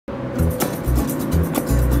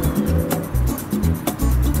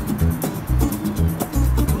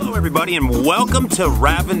everybody, and welcome to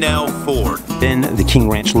Ravenel Ford. Then the King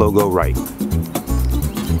Ranch logo right.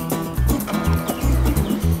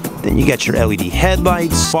 Then you got your LED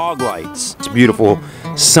headlights, fog lights. It's beautiful,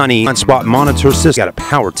 sunny spot monitor system. Got a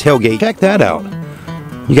power tailgate. Check that out.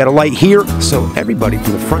 You got a light here, so everybody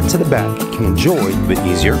from the front to the back can enjoy a bit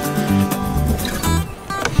easier.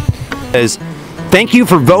 As thank you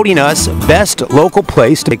for voting us best local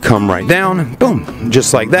place to come right down. Boom,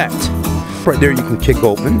 just like that. Right there you can kick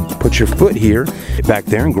open, put your foot here, get back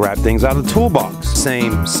there and grab things out of the toolbox.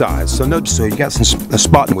 Same size. So you got some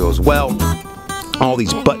spot wheel as well. All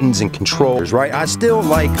these buttons and controls, right? I still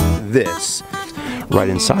like this right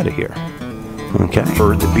inside of here. Okay,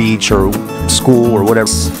 for the beach or school or whatever.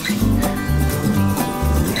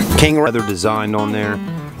 King Leather designed on there.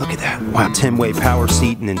 Look at that. Wow, 10-way power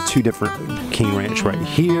seat and then two different King Ranch right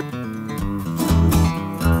here.